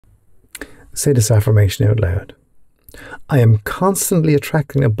Say this affirmation out loud. I am constantly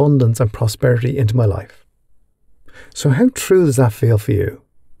attracting abundance and prosperity into my life. So how true does that feel for you?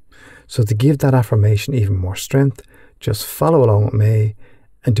 So to give that affirmation even more strength, just follow along with me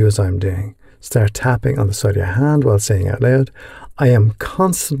and do as I'm doing. Start tapping on the side of your hand while saying out loud, I am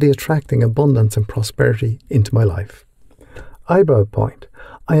constantly attracting abundance and prosperity into my life. Eyebrow point.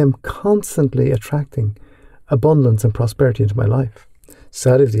 I am constantly attracting abundance and prosperity into my life.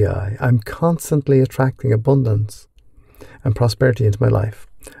 Side of the eye. I'm constantly attracting abundance and prosperity into my life.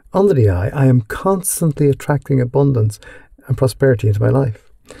 Under the eye. I am constantly attracting abundance and prosperity into my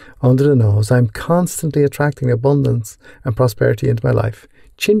life. Under the nose. I'm constantly attracting abundance and prosperity into my life.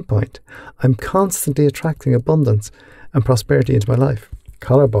 Chin point. I'm constantly attracting abundance and prosperity into my life.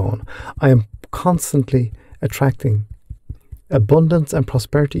 Collarbone. I am constantly attracting abundance and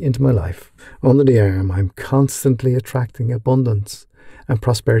prosperity into my life. Under the arm, I'm constantly attracting abundance and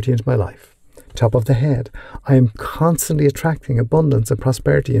prosperity into my life. Top of the head, I am constantly attracting abundance and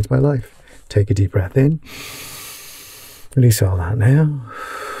prosperity into my life. Take a deep breath in. Release all that now.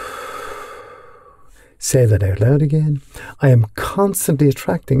 Say that out loud again. I am constantly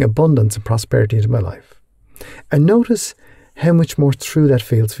attracting abundance and prosperity into my life. And notice how much more true that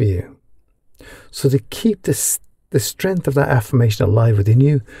feels for you. So to keep the strength of that affirmation alive within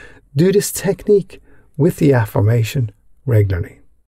you, do this technique with the affirmation regularly.